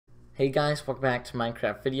Hey guys, welcome back to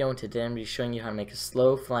Minecraft video, and today I'm going to be showing you how to make a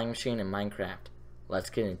slow flying machine in Minecraft. Let's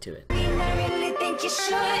get into it.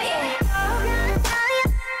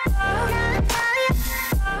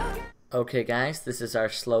 Okay guys, this is our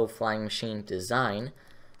slow flying machine design.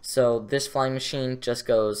 So this flying machine just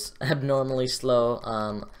goes abnormally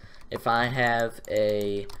slow. If I have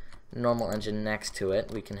a normal engine next to it,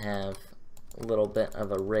 we can have a little bit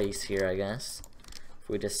of a race here, I guess. If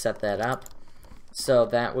we just set that up. So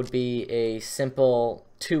that would be a simple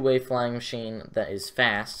two-way flying machine that is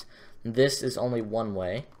fast. This is only one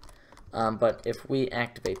way. But if we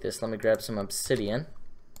activate this, let me grab some obsidian.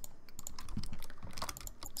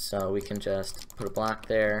 So we can just put a block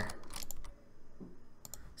there.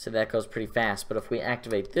 So that goes pretty fast. But if we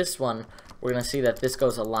activate this one, we're going to see that this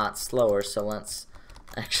goes a lot slower. So let's,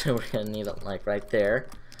 actually we're going to need it like right there.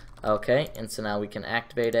 Okay, and so now we can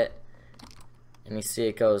activate it. And you see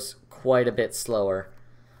it goes quite a bit slower.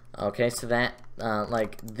 Okay, so that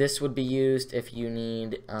like this would be used if you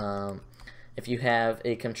need if you have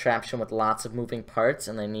a contraption with lots of moving parts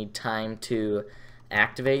and they need time to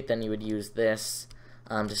activate, then you would use this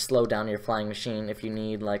to slow down your flying machine. If you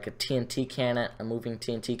need like a TNT cannon, a moving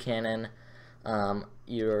TNT cannon,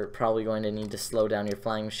 you're probably going to need to slow down your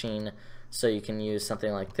flying machine, so you can use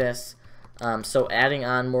something like this. So adding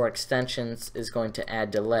on more extensions is going to add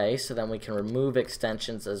delay, so then we can remove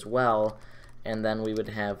extensions as well, and then we would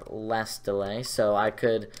have less delay. So I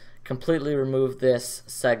could completely remove this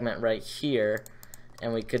segment right here,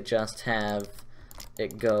 and we could just have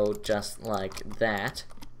it go just like that,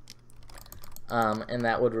 and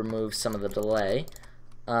that would remove some of the delay.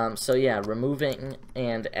 So yeah, removing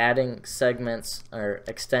and adding segments or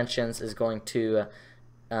extensions is going to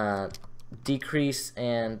decrease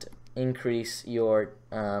and increase your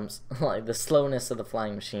like the slowness of the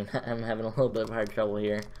flying machine. I'm having a little bit of hard trouble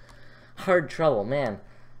here. Man,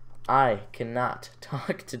 I cannot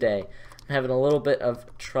talk today. I'm having a little bit of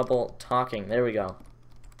trouble talking. There we go.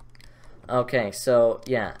 Okay, so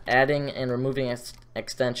yeah, adding and removing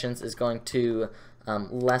extensions is going to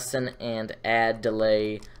lessen and add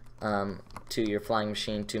delay to your flying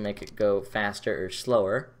machine to make it go faster or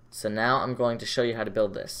slower. So now I'm going to show you how to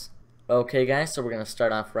build this. Okay guys, so we're going to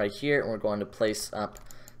start off right here, and we're going to place up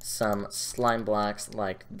some slime blocks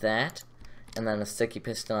like that, and then a sticky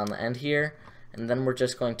piston on the end here, and then we're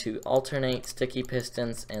just going to alternate sticky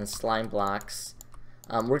pistons and slime blocks.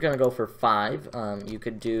 We're going to go for 5. You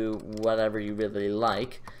could do whatever you really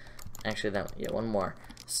like. Actually, one more.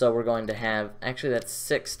 So we're going to have, actually that's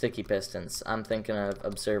 6 sticky pistons. I'm thinking of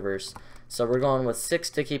observers. So we're going with 6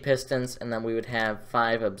 sticky pistons, and then we would have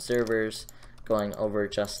 5 observers going over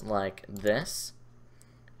just like this,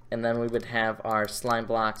 and then we would have our slime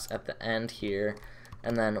blocks at the end here,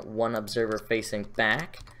 and then 1 observer facing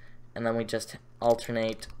back, and then we just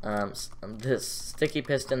alternate this sticky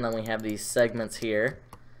piston. Then we have these segments here,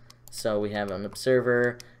 so we have an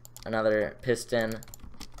observer, another piston,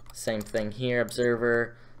 same thing here,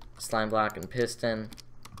 observer, slime block, and piston,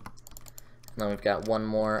 and then we've got 1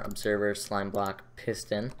 more observer, slime block,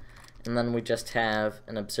 piston. And then we just have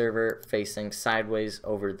an observer facing sideways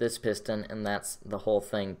over this piston, and that's the whole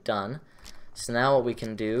thing done. So now what we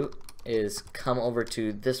can do is come over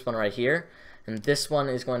to this one right here, and this one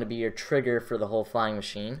is going to be your trigger for the whole flying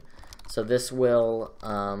machine. So this will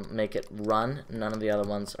make it run. None of the other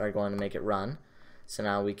ones are going to make it run. So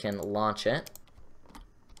now we can launch it.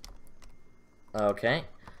 Okay,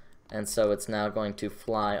 and so it's now going to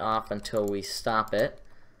fly off until we stop it.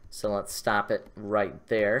 So let's stop it right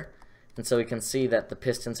there. And so we can see that the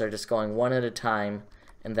pistons are just going one at a time,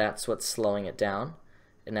 and that's what's slowing it down.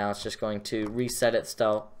 And now it's just going to reset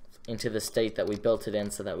itself into the state that we built it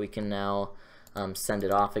in, so that we can now send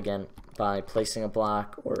it off again by placing a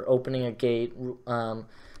block or opening a gate,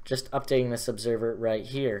 just updating this observer right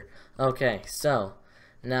here. Okay, so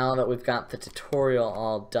now that we've got the tutorial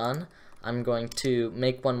all done, I'm going to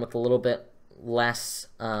make one with a little bit less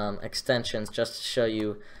extensions just to show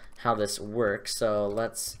you how this works. So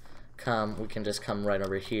we can just come right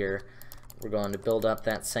over here. We're going to build up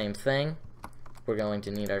that same thing. We're going to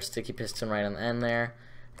need our sticky piston right on the end there.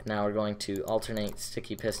 Now we're going to alternate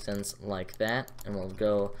sticky pistons like that, and we'll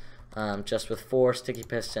go just with 4 sticky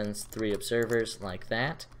pistons, 3 observers like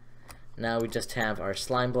that. Now we just have our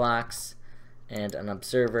slime blocks and an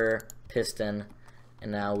observer, piston,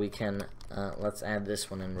 and now we can let's add this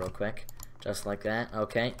one in real quick, just like that.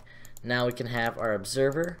 Okay, now we can have our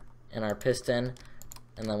observer and our piston.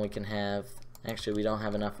 And then we can have, actually we don't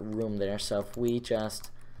have enough room there, so if we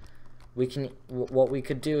just, what we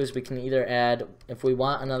could do is we can either add, if we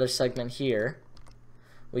want another segment here,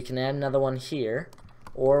 we can add another one here,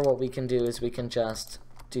 or what we can do is we can just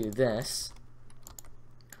do this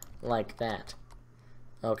like that.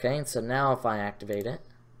 Okay, and so now if I activate it,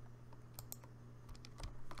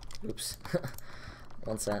 oops,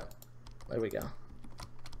 once that, there we go.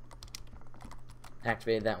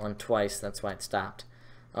 Activated that one twice, that's why it stopped.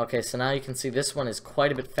 Okay, so now you can see this one is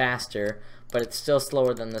quite a bit faster, but it's still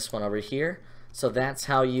slower than this one over here. So that's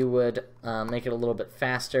how you would make it a little bit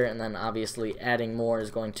faster, and then obviously adding more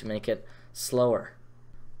is going to make it slower.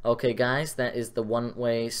 Okay guys, that is the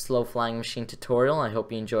one-way slow flying machine tutorial. I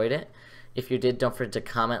hope you enjoyed it. If you did, don't forget to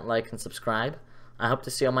comment, like, and subscribe. I hope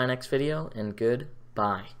to see you on my next video, and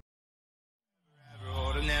goodbye.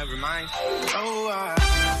 Never mind. Oh,